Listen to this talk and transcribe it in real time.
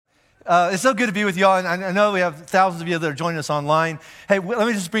It's so good to be with y'all, and I know we have thousands of you that are joining us online. Hey, let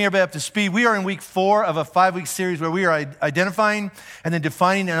me just bring everybody up to speed. We are in week 4 of a 5-week series where we are identifying and then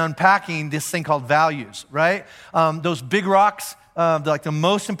defining and unpacking this thing called values, right? Those big rocks, like the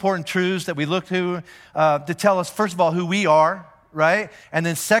most important truths that we look to tell us, first of all, who we are, right? And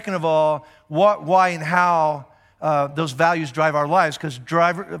then second of all, what, why, and how those values drive our lives, because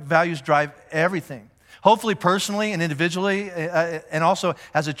values drive everything. Hopefully personally and individually, and also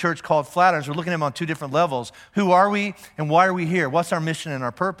as a church called Flatirons, we're looking at them on 2 different levels. Who are we and why are we here? What's our mission and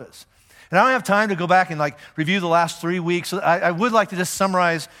our purpose? And I don't have time to go back and review the last 3 weeks. So I would like to just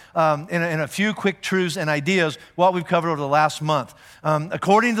summarize in a few quick truths and ideas what we've covered over the last month.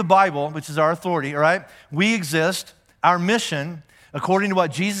 According to the Bible, which is our authority, all right, we exist, our mission, according to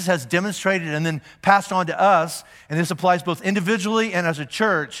what Jesus has demonstrated and then passed on to us, and this applies both individually and as a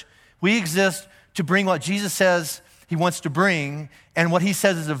church, we exist to bring what Jesus says he wants to bring and what he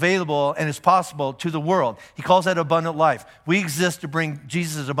says is available and is possible to the world. He calls that abundant life. We exist to bring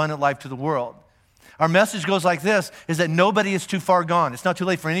Jesus' abundant life to the world. Our message goes like this, is that nobody is too far gone. It's not too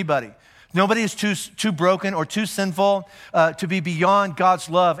late for anybody. Nobody is too broken or too sinful to be beyond God's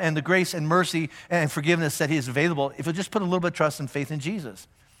love and the grace and mercy and forgiveness that he is available if you'll just put a little bit of trust and faith in Jesus.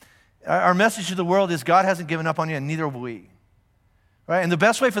 Our message to the world is God hasn't given up on you and neither will we. Right? And the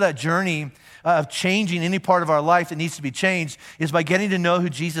best way for that journey of changing any part of our life that needs to be changed is by getting to know who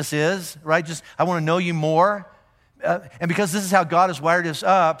Jesus is, right? I want to know you more. And because this is how God has wired us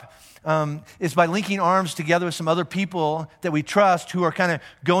up, it's by linking arms together with some other people that we trust who are kind of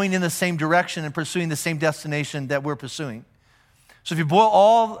going in the same direction and pursuing the same destination that we're pursuing. So if you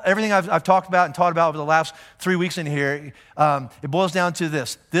boil everything I've talked about and taught about over the last 3 weeks in here, it boils down to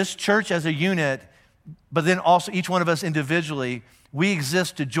this. This church as a unit, but then also each one of us individually, we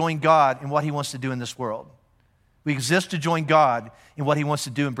exist to join God in what he wants to do in this world. We exist to join God in what he wants to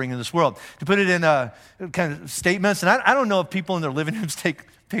do and bring in this world. To put it in kind of statements, and I don't know if people in their living rooms take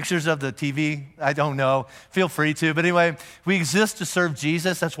pictures of the TV. I don't know. Feel free to. But anyway, we exist to serve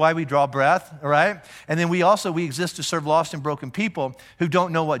Jesus. That's why we draw breath, all right? And then we exist to serve lost and broken people who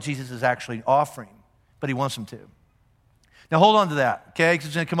don't know what Jesus is actually offering, but he wants them to. Now hold on to that, okay? Because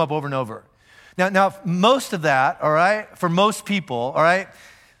it's going to come up over and over. Now, most of that, all right, for most people, all right,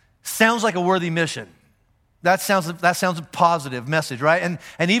 sounds like a worthy mission. That sounds a positive message, right?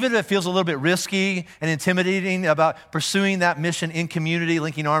 And even if it feels a little bit risky and intimidating about pursuing that mission in community,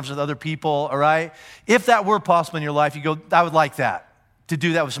 linking arms with other people, all right, if that were possible in your life, you go, I would like that, to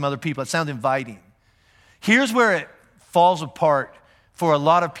do that with some other people. It sounds inviting. Here's where it falls apart for a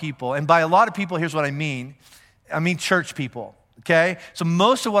lot of people. And by a lot of people, here's what I mean. I mean church people. Okay, so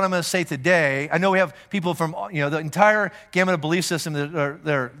most of what I'm going to say today, I know we have people from the entire gamut of belief system that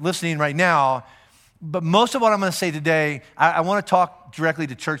are listening right now, but most of what I'm going to say today, I want to talk directly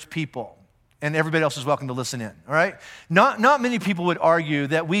to church people, and everybody else is welcome to listen in. All right, not many people would argue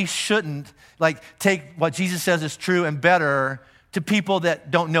that we shouldn't take what Jesus says is true and better to people that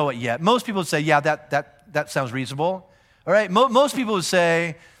don't know it yet. Most people would say, yeah, that sounds reasonable. All right, most people would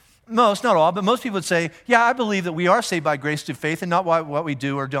say. Most, not all, but most people would say, yeah, I believe that we are saved by grace through faith and not what we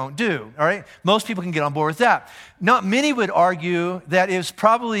do or don't do, all right? Most people can get on board with that. Not many would argue that it would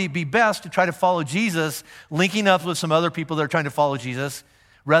probably be best to try to follow Jesus, linking up with some other people that are trying to follow Jesus,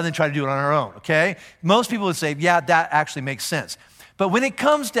 rather than try to do it on our own, okay? Most people would say, yeah, that actually makes sense. But when it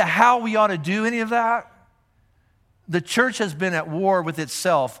comes to how we ought to do any of that, the church has been at war with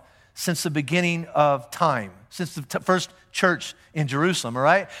itself since the beginning of time, since the first church in Jerusalem, all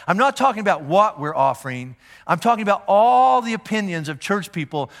right? I'm not talking about what we're offering. I'm talking about all the opinions of church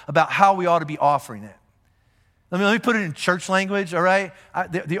people about how we ought to be offering it. Let me put it in church language, all right?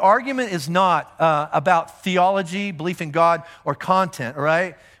 The argument is not about theology, belief in God, or content, all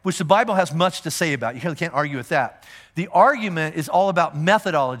right? Which the Bible has much to say about. You can't argue with that. The argument is all about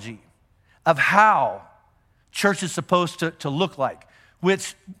methodology of how church is supposed to look like,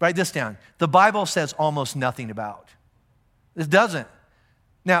 which, write this down, the Bible says almost nothing about. It doesn't.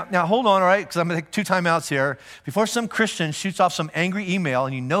 Now hold on, all right, because I'm going to take 2 timeouts here. Before some Christian shoots off some angry email,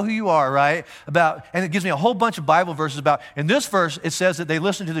 and you know who you are, right, and it gives me a whole bunch of Bible verses about, in this verse, it says that they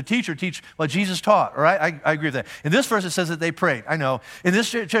listened to the teacher teach what Jesus taught, all right? I agree with that. In this verse, it says that they prayed. I know. In this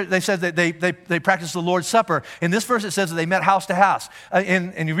church, they said that they practiced the Lord's Supper. In this verse, it says that they met house to house.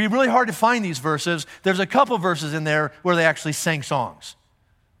 And it'd be really hard to find these verses. There's a couple verses in there where they actually sang songs.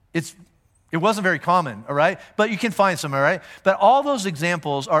 It wasn't very common, all right? But you can find some, all right? But all those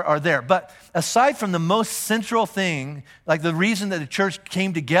examples are there. But aside from the most central thing, like the reason that the church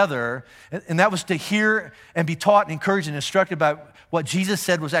came together, and that was to hear and be taught and encouraged and instructed about what Jesus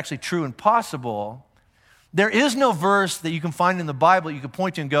said was actually true and possible, There is no verse that you can find in the Bible you can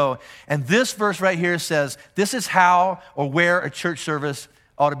point to and go, and this verse right here says, this is how or where a church service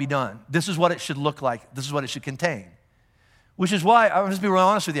ought to be done. This is what it should look like. This is what it should contain. Which is why, I'm just be real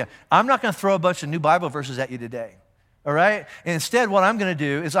honest with you, I'm not going to throw a bunch of new Bible verses at you today, all right? And instead, what I'm going to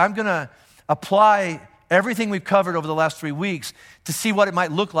do is I'm going to apply everything we've covered over the last 3 weeks to see what it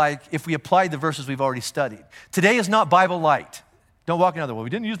might look like if we applied the verses we've already studied. Today is not Bible light. Don't walk another way. We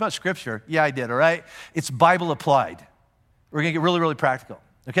didn't use much scripture. Yeah, I did, all right? It's Bible applied. We're going to get really, really practical,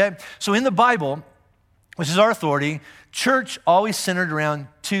 okay? So in the Bible, which is our authority, church always centered around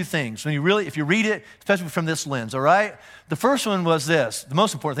two things. If you read it, especially from this lens, all right? The first one was this. The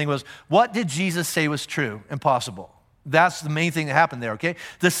most important thing was, what did Jesus say was true and possible? That's the main thing that happened there, okay?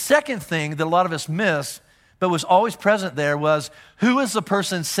 The second thing that a lot of us miss, but was always present there, was who is the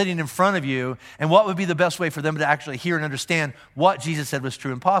person sitting in front of you and what would be the best way for them to actually hear and understand what Jesus said was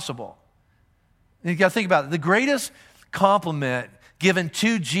true and possible. And you got to think about it. The greatest compliment given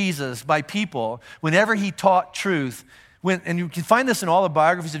to Jesus by people whenever he taught truth, and you can find this in all the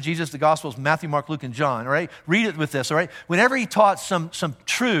biographies of Jesus, the Gospels, Matthew, Mark, Luke, and John, all right? Read it with this, all right? Whenever he taught some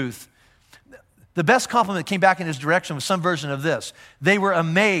truth, the best compliment that came back in his direction was some version of this. They were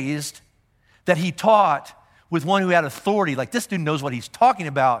amazed that he taught with one who had authority. Like, this dude knows what he's talking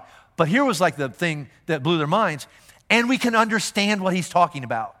about. But here was like the thing that blew their minds. And we can understand what he's talking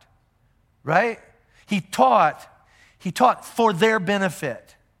about, right? He taught for their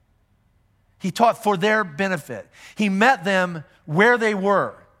benefit. He taught for their benefit. He met them where they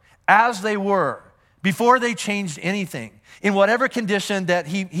were, as they were, before they changed anything, in whatever condition that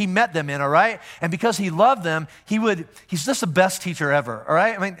he met them in, all right? And because he loved them, he's just the best teacher ever, all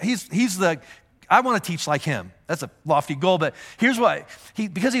right? I mean, I want to teach like him. That's a lofty goal, but here's why.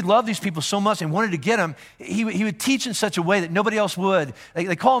 Because he loved these people so much and wanted to get them, he would teach in such a way that nobody else would.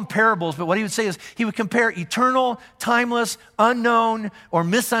 They call them parables, but what he would say is he would compare eternal, timeless, unknown, or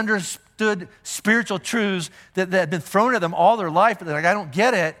misunderstood spiritual truths that had been thrown at them all their life, but they're like, I don't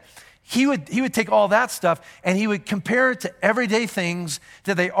get it. He would take all that stuff and he would compare it to everyday things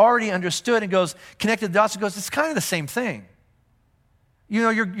that they already understood and goes, connected the dots and goes, it's kind of the same thing. You know,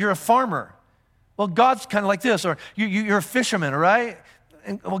 you're a farmer. Well, God's kind of like this. Or you're a fisherman, all right?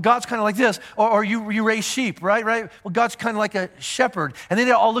 And, well, God's kind of like this. Or you raise sheep, right? Well, God's kind of like a shepherd. And then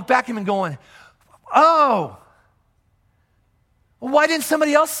they all look back at him and going, oh, well, why didn't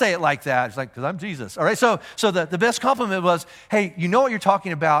somebody else say it like that? It's like, because I'm Jesus, all right? So the best compliment was, hey, you know what you're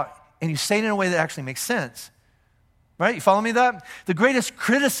talking about, and you say it in a way that actually makes sense, right? You follow me that? The greatest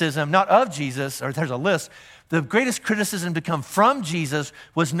criticism, not of Jesus, or there's a list, the greatest criticism to come from Jesus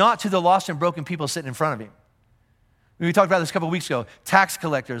was not to the lost and broken people sitting in front of him. We talked about this a couple of weeks ago. Tax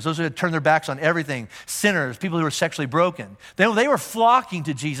collectors, those who had turned their backs on everything, sinners, people who were sexually broken. They were flocking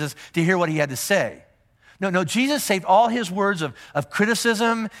to Jesus to hear what he had to say. No, Jesus saved all his words of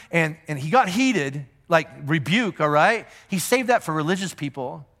criticism, and he got heated, like rebuke, all right? He saved that for religious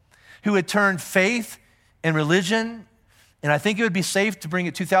people who had turned faith and religion, and I think it would be safe to bring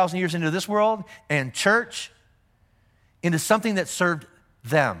it 2,000 years into this world, and church, into something that served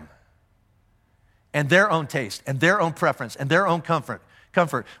them and their own taste and their own preference and their own comfort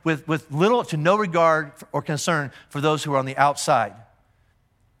with little to no regard or concern for those who are on the outside.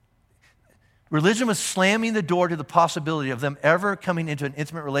 Religion was slamming the door to the possibility of them ever coming into an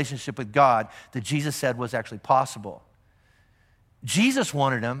intimate relationship with God that Jesus said was actually possible. Jesus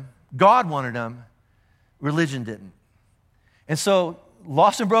wanted them, God wanted them, religion didn't. And so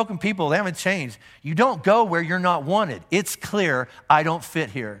lost and broken people, they haven't changed. You don't go where you're not wanted. It's clear, I don't fit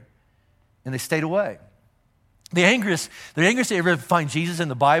here. And they stayed away. The angriest that ever find Jesus in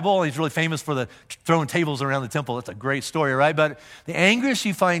the Bible, he's really famous for the throwing tables around the temple. That's a great story, right? But the angriest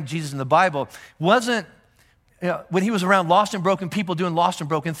you find Jesus in the Bible wasn't when he was around lost and broken people doing lost and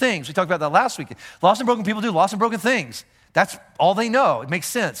broken things. We talked about that last week. Lost and broken people do lost and broken things. That's all they know. It makes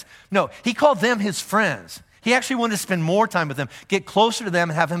sense. No, he called them his friends. He actually wanted to spend more time with them, get closer to them,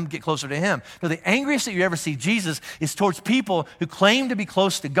 and have them get closer to him. Now, the angriest that you ever see Jesus is towards people who claim to be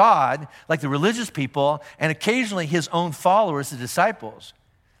close to God, like the religious people, and occasionally his own followers, the disciples.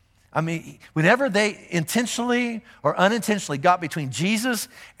 I mean, whenever they intentionally or unintentionally got between Jesus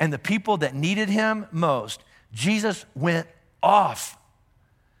and the people that needed him most, Jesus went off,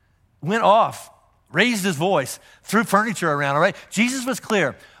 raised his voice, threw furniture around, all right? Jesus was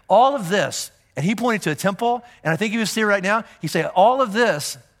clear. All of this, and he pointed to a temple, and I think he was here right now. He said, all of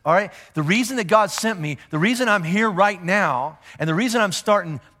this, all right, the reason that God sent me, the reason I'm here right now, and the reason I'm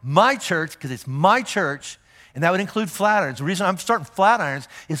starting my church, because it's my church, and that would include Flatirons. The reason I'm starting Flatirons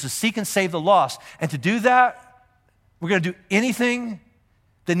is to seek and save the lost. And to do that, we're going to do anything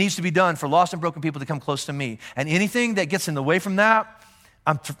that needs to be done for lost and broken people to come close to me. And anything that gets in the way from that,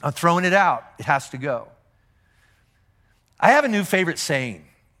 I'm throwing it out. It has to go. I have a new favorite saying.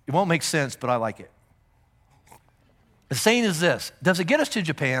 It won't make sense, but I like it. The saying is this: does it get us to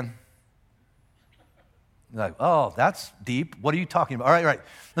Japan? You're like, oh, that's deep. What are you talking about? All right.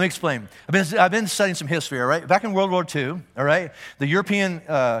 Let me explain. I've been studying some history, all right? Back in World War II, all right, the European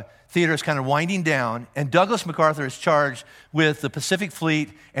theater is kind of winding down, and Douglas MacArthur is charged with the Pacific Fleet,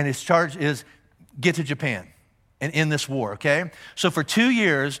 and his charge is get to Japan and end this war, okay? So for 2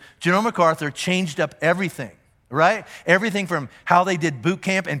 years, General MacArthur changed up everything. Right? Everything from how they did boot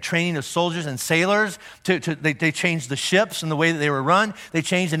camp and training of soldiers and sailors to they changed the ships and the way that they were run. They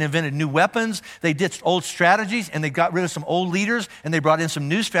changed and invented new weapons. They ditched old strategies and they got rid of some old leaders and they brought in some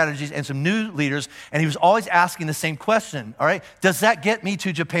new strategies and some new leaders. And he was always asking the same question, all right? Does that get me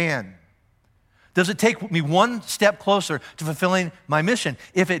to Japan? Does it take me one step closer to fulfilling my mission?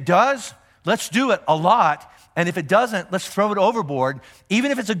 If it does, let's do it a lot. And if it doesn't, let's throw it overboard,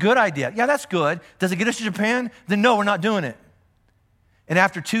 even if it's a good idea. Yeah, that's good. Does it get us to Japan? Then no, we're not doing it. And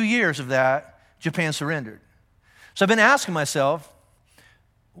after 2 years of that, Japan surrendered. So I've been asking myself,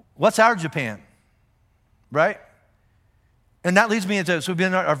 what's our Japan, right? And that leads me into, so we've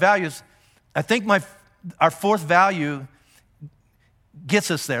been our values. I think our fourth value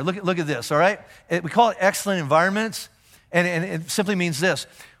gets us there. Look at this, all right? We call it excellent environments, and it simply means this.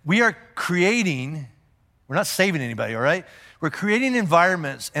 We are creating... We're not saving anybody, all right? We're creating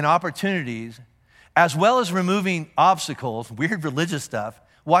environments and opportunities as well as removing obstacles, weird religious stuff.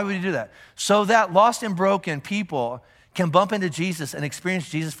 Why would we do that? So that lost and broken people can bump into Jesus and experience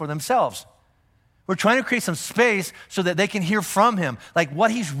Jesus for themselves. We're trying to create some space so that they can hear from him, like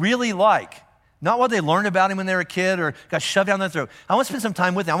what he's really like. Not what they learned about him when they were a kid or got shoved down their throat. I want to spend some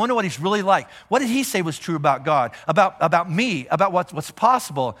time with him. I want to know what he's really like. What did he say was true about God, about me, about what's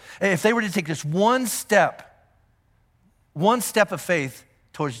possible? If they were to take just one step of faith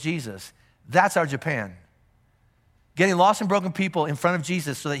towards Jesus, that's our Japan. Getting lost and broken people in front of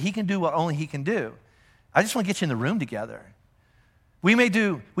Jesus so that he can do what only he can do. I just want to get you in the room together. We may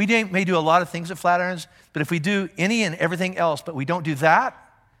do a lot of things at Flatirons, but if we do any and everything else, but we don't do that,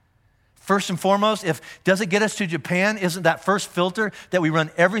 first and foremost, does it get us to Japan? Isn't that first filter that we run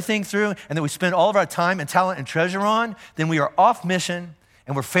everything through and that we spend all of our time and talent and treasure on? Then we are off mission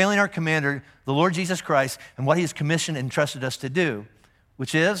and we're failing our commander, the Lord Jesus Christ, and what he has commissioned and entrusted us to do,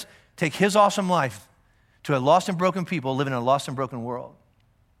 which is take his awesome life to a lost and broken people living in a lost and broken world.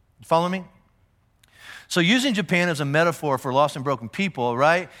 You follow me? So using Japan as a metaphor for lost and broken people,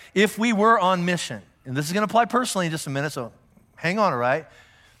 right? If we were on mission, and this is going to apply personally in just a minute, so hang on, all right?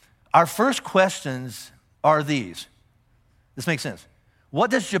 Our first questions are these. This makes sense.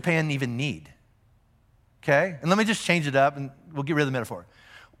 What does Japan even need? Okay? And let me just change it up and we'll get rid of the metaphor.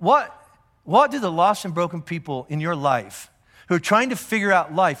 What do the lost and broken people in your life who are trying to figure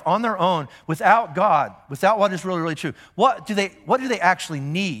out life on their own without God, without what is really, really true, what do they actually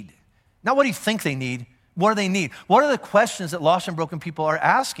need? Not what do you think they need, what do they need? What are the questions that lost and broken people are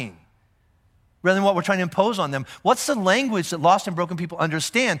asking? Rather than what we're trying to impose on them. What's the language that lost and broken people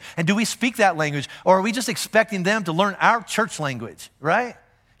understand? And do we speak that language? Or are we just expecting them to learn our church language, right?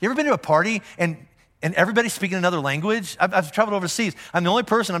 You ever been to a party and everybody's speaking another language? I've traveled overseas. I'm the only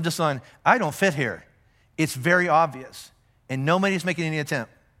person, I'm just going, I don't fit here. It's very obvious. And nobody's making any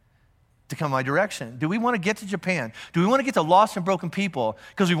attempt to come my direction. Do we want to get to Japan? Do we want to get to lost and broken people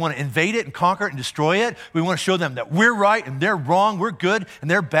because we want to invade it and conquer it and destroy it? We want to show them that we're right and they're wrong, we're good and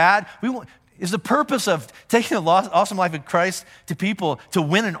they're bad. Is the purpose of taking the awesome life of Christ to people to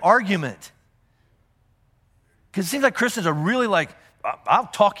win an argument? Because it seems like Christians are really like, I'll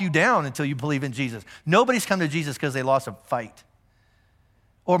talk you down until you believe in Jesus. Nobody's come to Jesus because they lost a fight.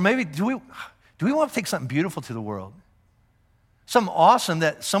 Or maybe, do we want to take something beautiful to the world? Something awesome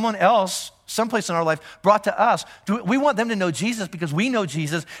that someone else, someplace in our life, brought to us. We want them to know Jesus because we know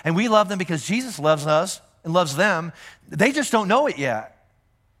Jesus, and we love them because Jesus loves us and loves them. They just don't know it yet.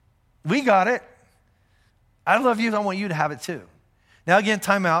 We got it. I love you. I want you to have it too. Now again,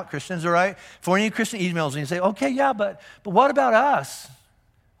 time out, Christians, all right? For any Christian emails, and you say, okay, yeah, but what about us?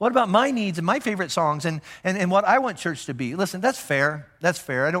 What about my needs and my favorite songs and what I want church to be? Listen, that's fair. That's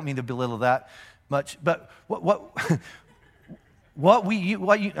fair. I don't mean to belittle that much. But I'm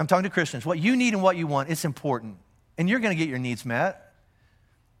talking to Christians. What you need and what you want, it's important. And you're going to get your needs met.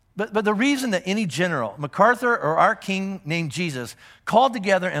 But the reason that any general, MacArthur or our king named Jesus, called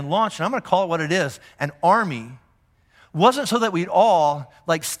together and launched, and I'm going to call it what it is, an army, wasn't so that we'd all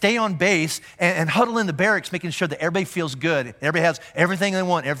like stay on base and huddle in the barracks making sure that everybody feels good. Everybody has everything they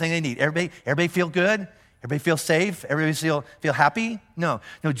want, everything they need. Everybody feel good? Everybody feel safe? Everybody feel happy? No.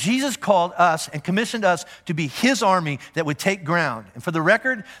 No, Jesus called us and commissioned us to be his army that would take ground. And for the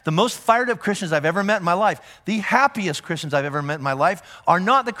record, the most fired up Christians I've ever met in my life, the happiest Christians I've ever met in my life, are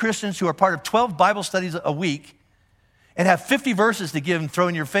not the Christians who are part of 12 Bible studies a week and have 50 verses to give and throw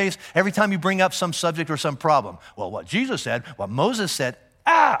in your face every time you bring up some subject or some problem. Well, what Jesus said, what Moses said,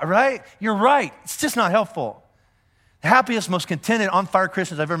 right? You're right. It's just not helpful. The happiest, most contented, on-fire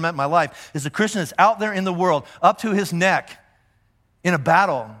Christians I've ever met in my life is the Christian that's out there in the world, up to his neck, in a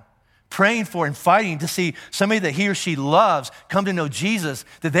battle, praying for and fighting to see somebody that he or she loves come to know Jesus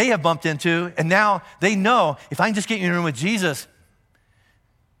that they have bumped into, and now they know, if I can just get you in a room with Jesus,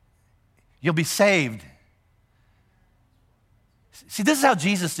 you'll be saved. See, this is how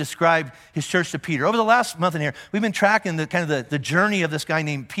Jesus described his church to Peter. Over the last month in here, we've been tracking the journey of this guy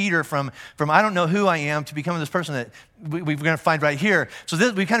named Peter from I don't know who I am to becoming this person that we're going to find right here. So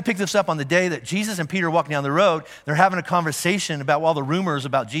we kind of picked this up on the day that Jesus and Peter are walking down the road. They're having a conversation about all the rumors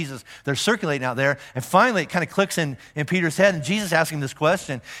about Jesus. They're circulating out there. And finally, it kind of clicks in Peter's head, and Jesus asks him this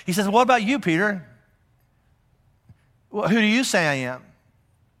question. He says, what about you, Peter? Well, who do you say I am?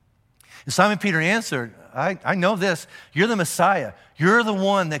 And Simon Peter answered, I know this. You're the Messiah. You're the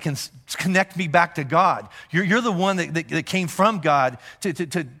one that can connect me back to God. You're the one that came from God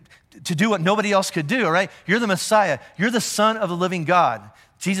to do what nobody else could do, all right? You're the Messiah. You're the Son of the living God.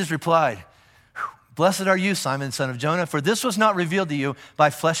 Jesus replied, blessed are you, Simon, son of Jonah, for this was not revealed to you by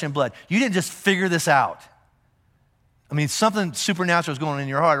flesh and blood. You didn't just figure this out. I mean, something supernatural is going on in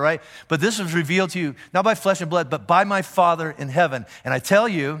your heart, right? But this was revealed to you, not by flesh and blood, but by my Father in heaven. And I tell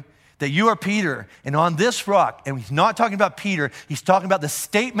you, that you are Peter, and on this rock, and he's not talking about Peter, he's talking about the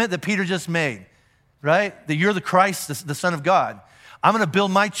statement that Peter just made, right? That you're the Christ, the Son of God. I'm going to build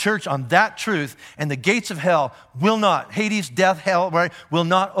my church on that truth, and the gates of hell will not, Hades, death, hell, right, will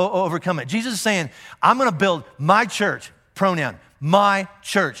not overcome it. Jesus is saying, I'm going to build my church, pronoun, my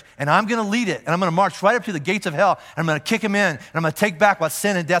church, and I'm going to lead it, and I'm going to march right up to the gates of hell, and I'm going to kick them in, and I'm going to take back what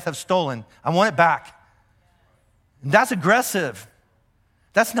sin and death have stolen. I want it back. And that's aggressive.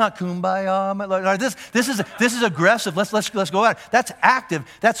 That's not kumbaya, my Lord. This is aggressive. Let's go out. That's active.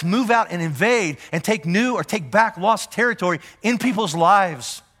 That's move out and invade and take new or take back lost territory in people's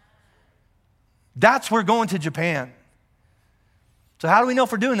lives. That's where going to Japan. So how do we know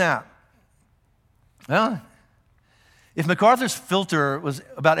if we're doing that? Well, if MacArthur's filter was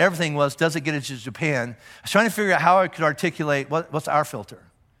about everything was, does it get us to Japan? I was trying to figure out how I could articulate what's our filter.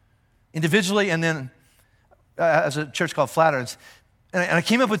 Individually and then as a church called Flatirons. And I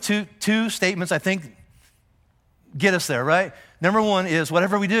came up with two statements I think get us there, right? Number one is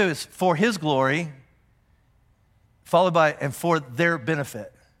whatever we do is for his glory, followed by and for their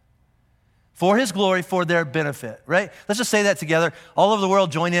benefit. For his glory, for their benefit, right? Let's just say that together. All over the world,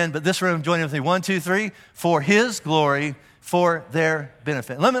 join in, but this room, join in with me. 1, 2, 3. For his glory, for their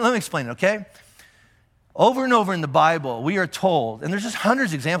benefit. Let me explain it, okay? Over and over in the Bible, we are told, and there's just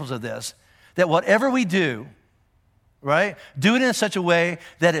hundreds of examples of this, that whatever we do, right? Do it in such a way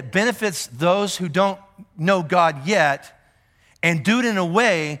that it benefits those who don't know God yet, and do it in a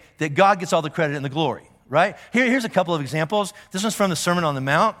way that God gets all the credit and the glory, right? Here's a couple of examples. This one's from the Sermon on the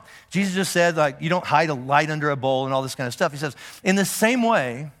Mount. Jesus just said, you don't hide a light under a bowl and all this kind of stuff. He says, in the same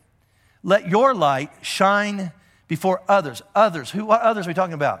way, let your light shine before others. Others, what others are we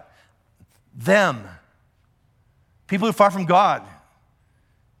talking about? Them. People who are far from God.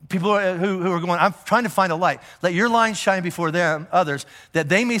 People who are going, I'm trying to find a light. Let your light shine before them, others, that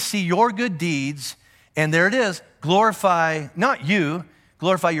they may see your good deeds, and there it is, glorify, not you,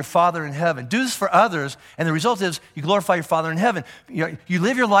 glorify your Father in heaven. Do this for others, and the result is you glorify your Father in heaven. You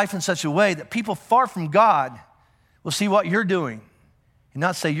live your life in such a way that people far from God will see what you're doing and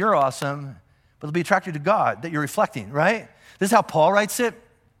not say you're awesome, but they'll be attracted to God that you're reflecting, right? This is how Paul writes it.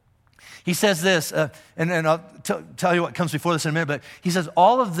 He says this, and I'll tell you what comes before this in a minute, but he says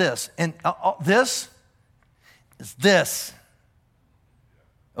all of this, and this is this,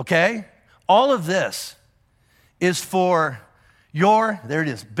 okay? All of this is for your, there it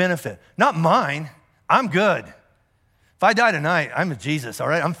is, benefit. Not mine, I'm good. If I die tonight, I'm with Jesus, all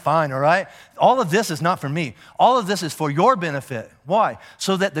right? I'm fine, all right? All of this is not for me. All of this is for your benefit. Why?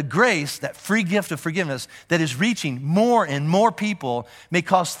 So that the grace, that free gift of forgiveness that is reaching more and more people may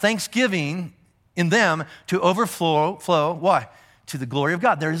cause thanksgiving in them to overflow. Why? To the glory of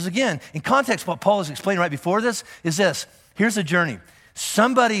God. There it is again. In context, what Paul is explaining right before this is this. Here's the journey.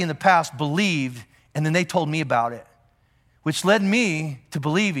 Somebody in the past believed, and then they told me about it, which led me to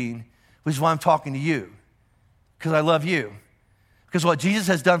believing, which is why I'm talking to you. Because I love you. Because what Jesus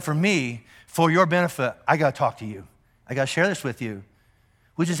has done for me, for your benefit, I got to talk to you. I got to share this with you.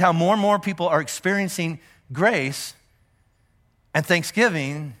 which is how more and more people are experiencing grace and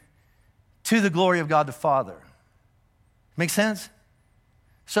thanksgiving to the glory of God the Father. Make sense?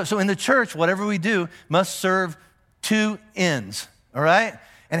 So in the church, whatever we do must serve two ends, all right?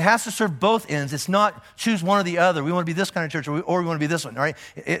 And it has to serve both ends. It's not choose one or the other. We want to be this kind of church or we want to be this one, all right?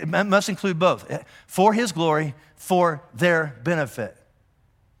 It must include both. For his glory, for their benefit.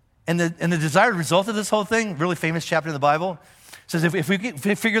 And the desired result of this whole thing, really famous chapter in the Bible, says if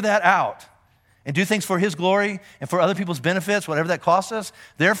we figure that out and do things for his glory and for other people's benefits, whatever that costs us,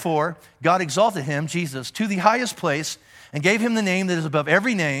 therefore, God exalted him, Jesus, to the highest place and gave him the name that is above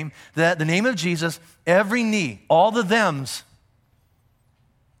every name, that the name of Jesus, every knee, all the thems,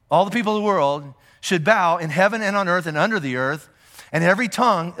 all the people of the world should bow in heaven and on earth and under the earth, and every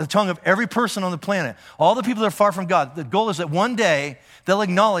tongue, the tongue of every person on the planet, all the people that are far from God. The goal is that one day they'll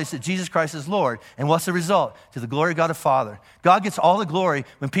acknowledge that Jesus Christ is Lord. And what's the result? To the glory of God the Father. God gets all the glory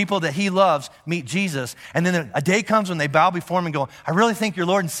when people that he loves meet Jesus. And then a day comes when they bow before him and go, I really think you're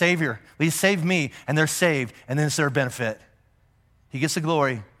Lord and Savior. Will you save me? And they're saved. And then it's their benefit. He gets the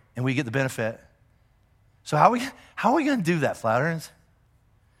glory and we get the benefit. So how are we going to do that, Flatirons?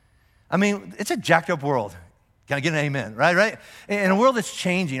 I mean, it's a jacked up world. Can I get an amen? Right? In a world that's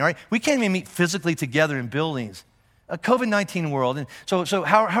changing, right? We can't even meet physically together in buildings. A COVID-19 world. And so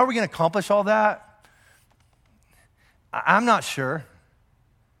how are we going to accomplish all that? I'm not sure.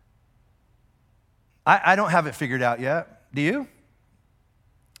 I don't have it figured out yet. Do you?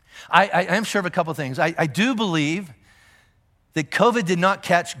 I am sure of a couple things. I do believe that COVID did not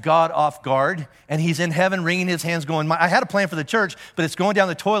catch God off guard, and he's in heaven wringing his hands going, I had a plan for the church, but it's going down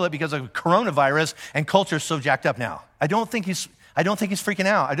the toilet because of coronavirus, and culture's so jacked up now. I don't think he's freaking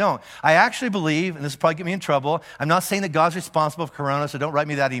out. I don't. I actually believe, and this will probably get me in trouble, I'm not saying that God's responsible for corona, so don't write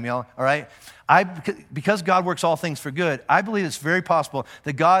me that email, all right? Because God works all things for good, I believe it's very possible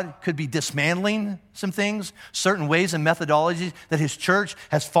that God could be dismantling some things, certain ways and methodologies that his church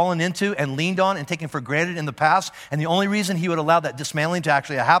has fallen into and leaned on and taken for granted in the past. And the only reason he would allow that dismantling to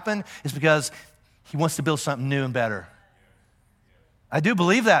actually happen is because he wants to build something new and better. I do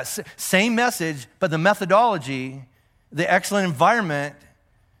believe that. Same message, but the methodology, the excellent environment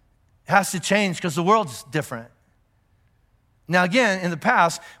has to change because the world's different. Now, again, in the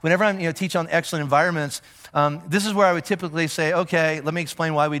past, whenever I teach on excellent environments, this is where I would typically say, okay, let me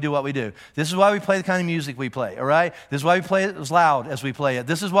explain why we do what we do. This is why we play the kind of music we play, all right? This is why we play it as loud as we play it.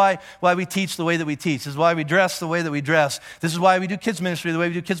 This is why we teach the way that we teach. This is why we dress the way that we dress. This is why we do kids ministry the way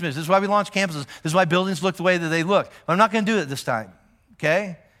we do kids ministry. This is why we launch campuses. This is why buildings look the way that they look. But I'm not going to do it this time,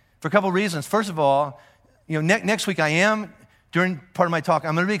 okay? For a couple of reasons. First of all, next week during part of my talk,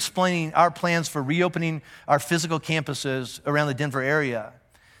 I'm going to be explaining our plans for reopening our physical campuses around the Denver area.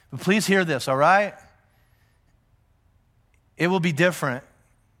 But please hear this, all right? It will be different,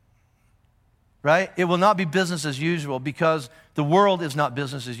 right? It will not be business as usual because the world is not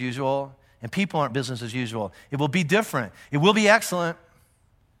business as usual and people aren't business as usual. It will be different. It will be excellent.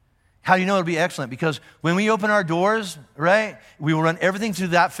 How do you know it'll be excellent? Because when we open our doors, right, we will run everything through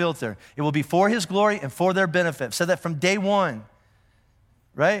that filter. It will be for his glory and for their benefit. I've said that from day one,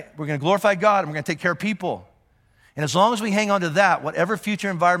 right? We're going to glorify God and we're going to take care of people. And as long as we hang on to that, whatever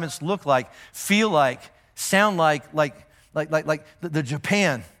future environments look like, feel like, sound like the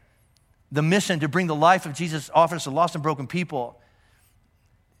Japan, the mission to bring the life of Jesus offers to lost and broken people,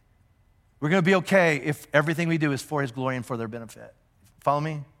 we're going to be okay if everything we do is for his glory and for their benefit. Follow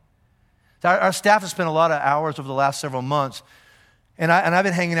me? Our staff has spent a lot of hours over the last several months, and I've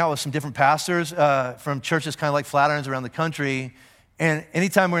been hanging out with some different pastors from churches kind of like Flatirons around the country, and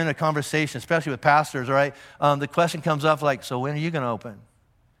anytime we're in a conversation, especially with pastors, right, the question comes up like, so when are you going to open?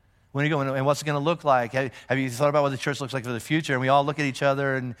 When are you going, and what's it going to look like? Have you thought about what the church looks like for the future? And we all look at each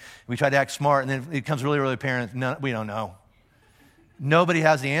other, and we try to act smart, and then it becomes really, really apparent, no, we don't know. Nobody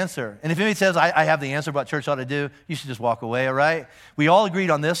has the answer. And if anybody says, I have the answer about what church ought to do, you should just walk away, all right? We all agreed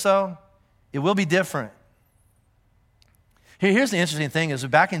on this, though. It will be different. Here's the interesting thing is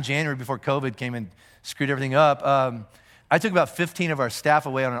back in January before COVID came and screwed everything up, I took about 15 of our staff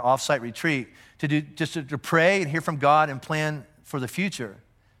away on an off-site retreat to pray and hear from God and plan for the future.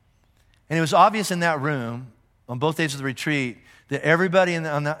 And it was obvious in that room on both days of the retreat that everybody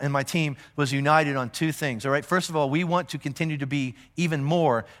in my team was united on two things, all right? First of all, we want to continue to be even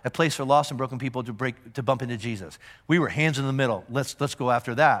more a place for lost and broken people to bump into Jesus. We were hands in the middle. Let's go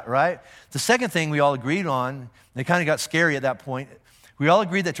after that, right? The second thing we all agreed on, and it kind of got scary at that point, we all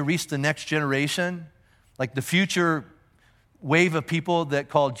agreed that to reach the next generation, like the future wave of people that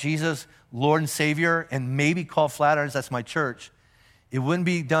call Jesus Lord and Savior and maybe call Flatirons, that's my church, it wouldn't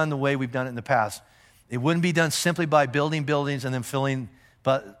be done the way we've done it in the past. It wouldn't be done simply by building buildings and then filling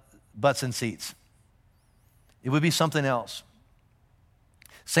butts in seats. It would be something else.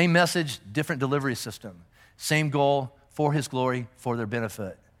 Same message, different delivery system. Same goal, for his glory, for their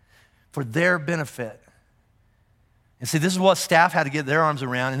benefit. For their benefit. And see, this is what staff had to get their arms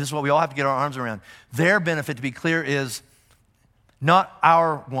around, and this is what we all have to get our arms around. Their benefit, to be clear, is not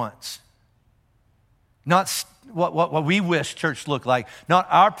our wants. Not what we wish church looked like, not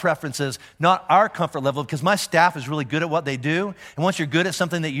our preferences, not our comfort level, because my staff is really good at what they do. And once you're good at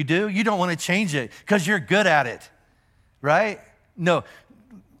something that you do, you don't want to change it because you're good at it, right? No,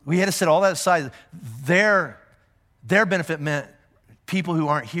 we had to set all that aside. Their benefit meant people who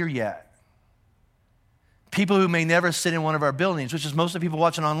aren't here yet. People who may never sit in one of our buildings, which is most of the people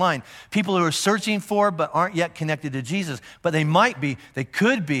watching online. People who are searching for but aren't yet connected to Jesus. But they might be, they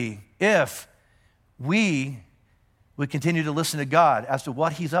could be, if we would continue to listen to God as to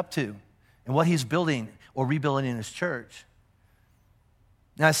what he's up to and what he's building or rebuilding in his church.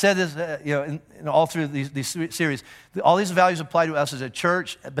 Now, I said this in all through these series. All these values apply to us as a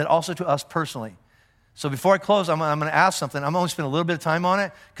church, but also to us personally. So before I close, I'm going to ask something. I'm going to spend a little bit of time on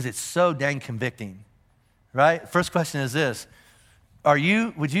it because it's so dang convicting, right? First question is this.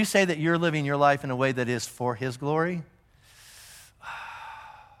 Would you say that you're living your life in a way that is for his glory?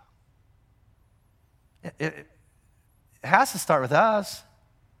 It has to start with us.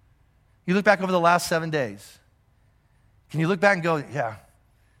 You look back over the last 7 days. Can you look back and go, yeah,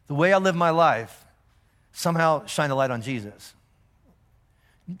 the way I live my life somehow shine a light on Jesus?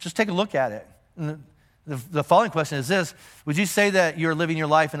 Just take a look at it. And the following question is this. Would you say that you're living your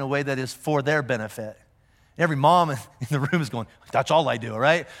life in a way that is for their benefit? Every mom in the room is going, that's all I do,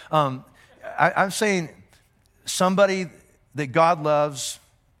 right? I'm saying somebody that God loves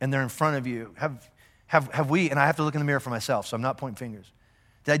and they're in front of you. Have we, and I have to look in the mirror for myself, so I'm not pointing fingers.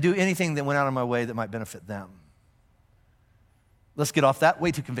 Did I do anything that went out of my way that might benefit them? Let's get off that.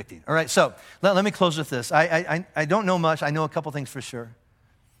 Way too convicting. All right, so let me close with this. I don't know much. I know a couple things for sure.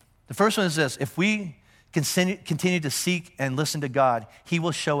 The first one is this. If we continue to seek and listen to God, he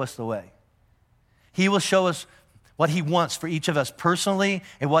will show us the way. He will show us what he wants for each of us personally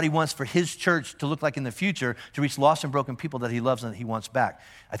and what he wants for his church to look like in the future to reach lost and broken people that he loves and that he wants back.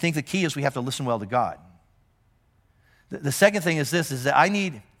 I think the key is we have to listen well to God. The second thing is this, is that I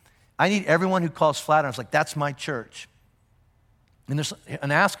need everyone who calls Flatirons like, that's my church. And there's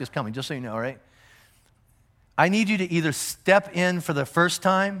an ask is coming, just so you know, right? I need you to either step in for the first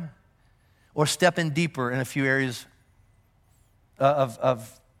time or step in deeper in a few areas of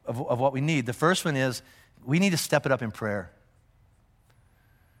what we need. The first one is we need to step it up in prayer.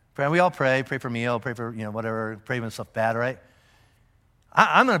 We all pray for meal, pray for, whatever, pray when stuff bad, right?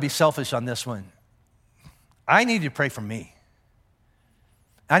 I'm going to be selfish on this one. I need you to pray for me.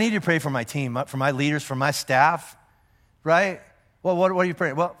 I need you to pray for my team, for my leaders, for my staff, right? Well, what are you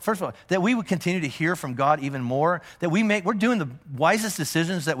praying? Well, first of all, that we would continue to hear from God even more, that we're doing the wisest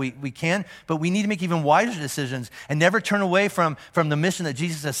decisions that we can, but we need to make even wiser decisions and never turn away from the mission that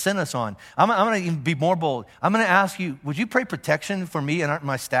Jesus has sent us on. I'm going to even be more bold. I'm going to ask you, would you pray protection for me and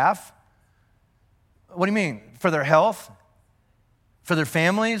my staff? What do you mean? For their health? For their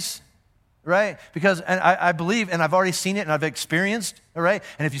families? Right? Because I believe, and I've already seen it and I've experienced, all right?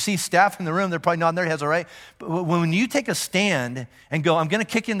 And if you see staff in the room, they're probably nodding their heads, all right? But when you take a stand and go, I'm going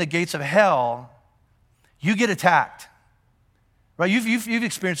to kick in the gates of hell, you get attacked, right? You've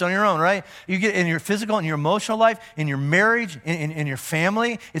experienced it on your own, right? You get in your physical and your emotional life, in your marriage, in your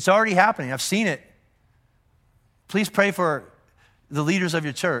family. It's already happening. I've seen it. Please pray for the leaders of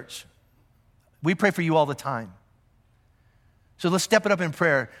your church. We pray for you all the time. So let's step it up in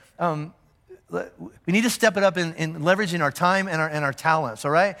prayer. We need to step it up in leveraging our time and our talents,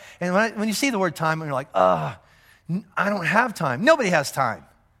 all right? And when you see the word time, and you're like, I don't have time. Nobody has time,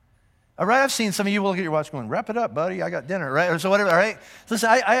 all right? I've seen some of you look at your watch going, wrap it up, buddy. I got dinner, right? Or so whatever, all right? Listen,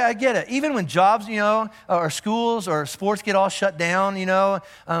 I get it. Even when jobs, or schools or sports get all shut down,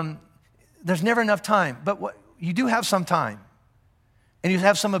 there's never enough time. But you do have some time, and you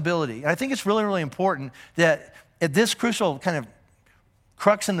have some ability. And I think it's really, really important that at this crucial kind of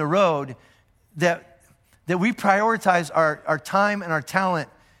crux in the road, that we prioritize our time and our talent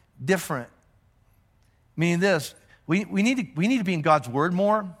different. Meaning this, we need to be in God's word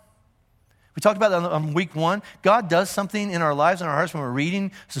more. We talked about that on week 1. God does something in our lives and our hearts when we're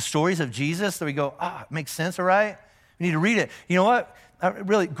reading the stories of Jesus that we go, it makes sense, all right? We need to read it. You know what?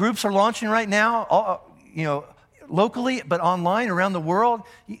 Really, groups are launching right now, locally, but online around the world.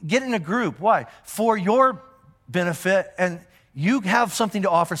 Get in a group. Why? For your benefit, and you have something to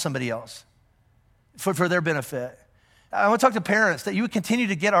offer somebody else for their benefit. I want to talk to parents that you would continue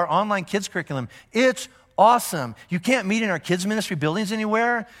to get our online kids curriculum. It's Awesome. You can't meet in our kids' ministry buildings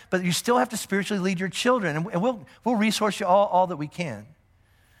anywhere, but you still have to spiritually lead your children, and we'll resource you all that we can.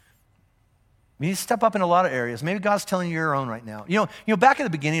 We need to step up in a lot of areas. Maybe God's telling you your own right now. You know, back at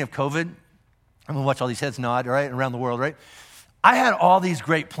the beginning of COVID, I'm gonna watch all these heads nod, right, around the world, right? I had all these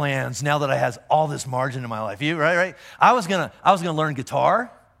great plans now that I have all this margin in my life. Right? I was gonna learn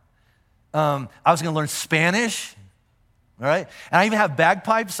guitar. I was gonna learn Spanish. All right? And I even have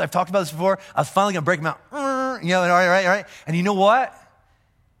bagpipes. I've talked about this before. I was finally gonna break them out. All right? And you know what?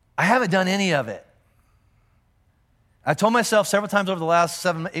 I haven't done any of it. I told myself several times over the last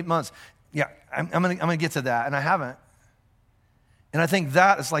 7-8 months, yeah, I'm gonna get to that, and I haven't. And I think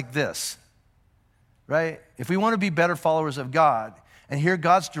that is like this, right? If we want to be better followers of God and hear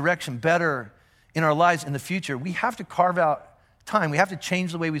God's direction better in our lives in the future, we have to carve out time. We have to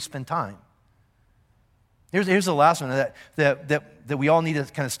change the way we spend time. Here's the last one that we all need to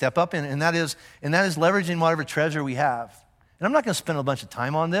kind of step up in, and that is leveraging whatever treasure we have. And I'm not going to spend a bunch of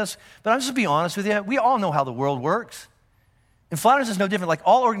time on this, but I'm just going to be honest with you. We all know how the world works. And Flatirons is no different. Like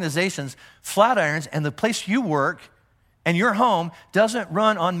all organizations, Flatirons and the place you work and your home doesn't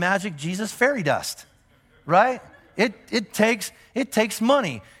run on magic Jesus fairy dust, right? It takes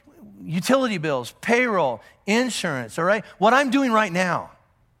money, utility bills, payroll, insurance, all right? What I'm doing right now,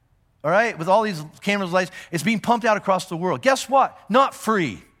 all right, with all these cameras, lights, it's being pumped out across the world. Guess what? Not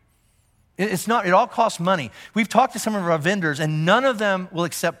free. It's not, it all costs money. We've talked to some of our vendors, and none of them will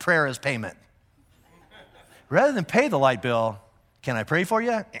accept prayer as payment. Rather than pay the light bill, can I pray for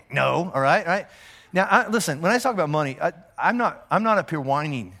you? No, all right? Now, listen, when I talk about money, I'm not up here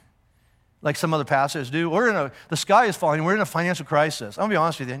whining like some other pastors do. The sky is falling. We're in a financial crisis. I'm going to be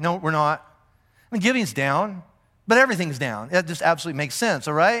honest with you. No, we're not. I mean, giving's down, but everything's down. It just absolutely makes sense,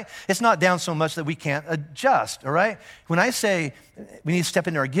 all right? It's not down so much that we can't adjust, all right? When I say we need to step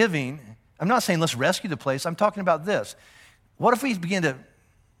into our giving, I'm not saying let's rescue the place. I'm talking about this. What if we begin to,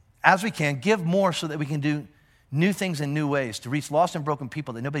 as we can, give more so that we can do new things in new ways to reach lost and broken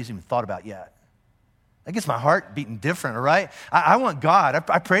people that nobody's even thought about yet? That gets my heart beating different, all right? I want God,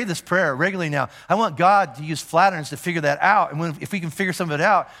 I pray this prayer regularly now. I want God to use Flatirons to figure that out. And if we can figure some of it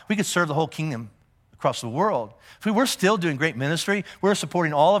out, we could serve the whole kingdom across the world. We're still doing great ministry. We're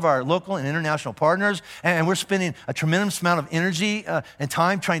supporting all of our local and international partners, and we're spending a tremendous amount of energy and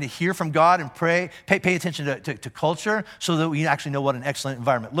time trying to hear from God and pray, pay attention to culture so that we actually know what an excellent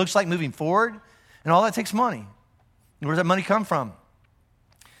environment looks like moving forward. And all that takes money. And where does that money come from?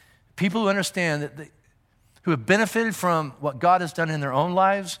 People who understand who have benefited from what God has done in their own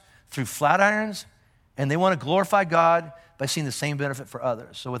lives through Flatirons, and they want to glorify God by seeing the same benefit for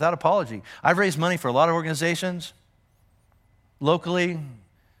others. So without apology, I've raised money for a lot of organizations locally.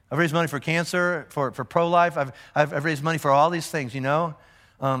 I've raised money for cancer, for pro-life. I've raised money for all these things, you know.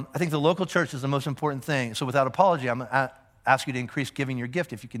 I think the local church is the most important thing. So without apology, I'm going to ask you to increase giving your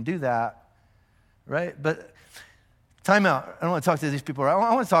gift if you can do that, right? But time out. I don't want to talk to these people. I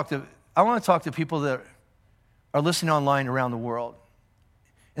want to talk to people that are listening online around the world.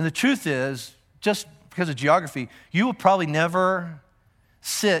 And the truth is, just because of geography, you will probably never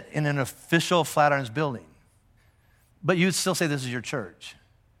sit in an official Flatirons building, but you would still say this is your church.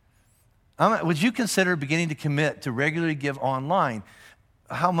 Would you consider beginning to commit to regularly give online?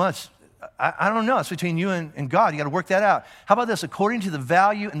 How much? I don't know. It's between you and God. You got to work that out. How about this? According to the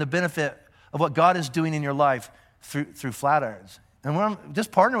value and the benefit of what God is doing in your life through Flatirons. And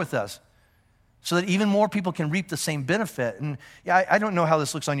just partner with us so that even more people can reap the same benefit. And yeah, I don't know how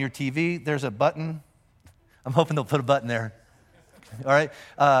this looks on your TV. There's a button. I'm hoping they'll put a button there. All right?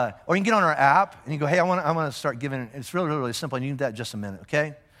 Or you can get on our app and you go, hey, I want to start giving. It's really, really, really simple. And you need that in just a minute,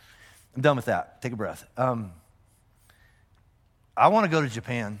 okay? I'm done with that. Take a breath. I want to go to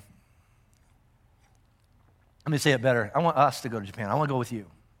Japan. Let me say it better. I want us to go to Japan. I want to go with you.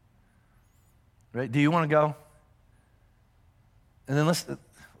 Right? Do you want to go? And then let's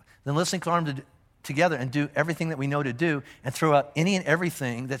link arms together and do everything that we know to do and throw out any and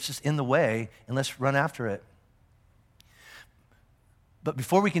everything that's just in the way, and let's run after it. But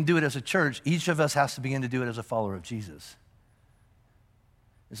before we can do it as a church, each of us has to begin to do it as a follower of Jesus.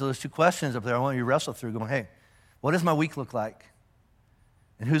 And so there's two questions up there I want you to wrestle through, going, hey, what does my week look like?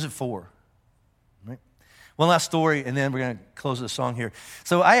 And who's it for? Right? One last story, and then we're going to close the song here.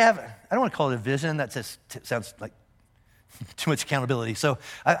 So I don't want to call it a vision. That just sounds like too much accountability. So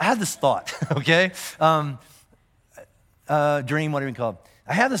I had this thought, okay? Dream, whatever you call it.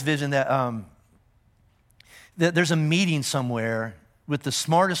 I had this vision that there's a meeting somewhere with the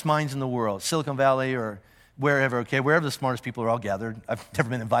smartest minds in the world, Silicon Valley or wherever, okay? Wherever the smartest people are all gathered. I've never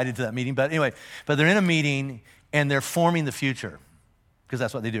been invited to that meeting, but anyway. But they're in a meeting, and they're forming the future, because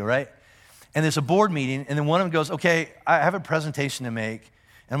that's what they do, right? And there's a board meeting, and then one of them goes, okay, I have a presentation to make,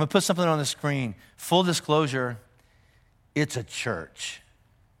 and I'm gonna put something on the screen. Full disclosure, it's a church.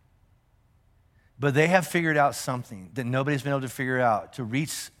 But they have figured out something that nobody's been able to figure out to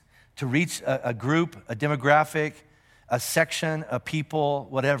reach a group, a demographic, a section, a people,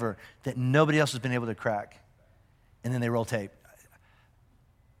 whatever, that nobody else has been able to crack. And then they roll tape.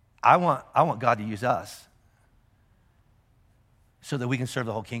 I want God to use us so that we can serve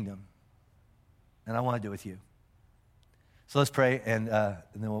the whole kingdom. And I want to do it with you. So let's pray, and then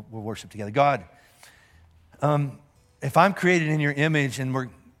we'll worship together. God, if I'm created in your image and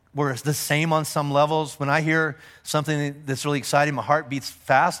we're the same on some levels, when I hear something that's really exciting, my heart beats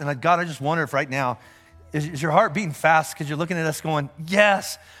fast. And God, I just wonder if right now, is your heart beating fast because you're looking at us going,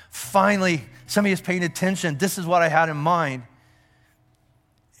 yes, finally, somebody is paying attention. This is what I had in mind.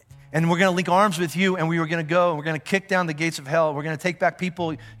 And we're going to link arms with you, and we were going to go, and we're going to kick down the gates of hell. We're going to take back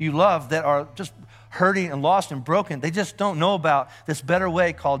people you love that are just hurting and lost and broken. They just don't know about this better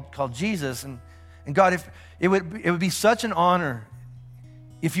way called Jesus. And God, if it would be such an honor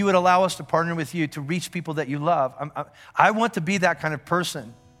if you would allow us to partner with you to reach people that you love. I want to be that kind of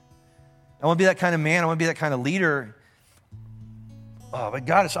person. I want to be that kind of man. I want to be that kind of leader. Oh, but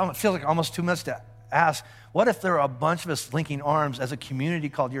God, it feels like almost too much to ask. What if there are a bunch of us linking arms as a community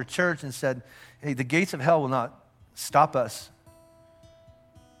called your church and said, hey, the gates of hell will not stop us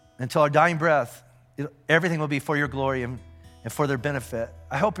until our dying breath. Everything will be for your glory and for their benefit.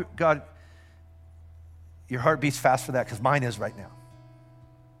 I hope, God, your heart beats fast for that, because mine is right now.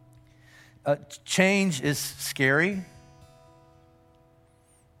 Change is scary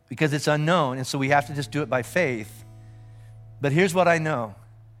because it's unknown, and so we have to just do it by faith. But here's what I know,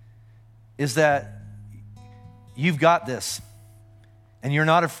 is that you've got this, and you're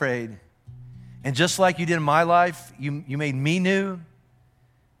not afraid. And just like you did in my life, you made me new.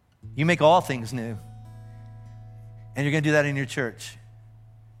 You make all things new. And you're going to do that in your church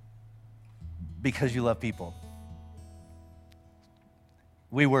because you love people.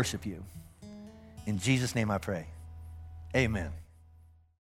 We worship you. In Jesus' name I pray. Amen.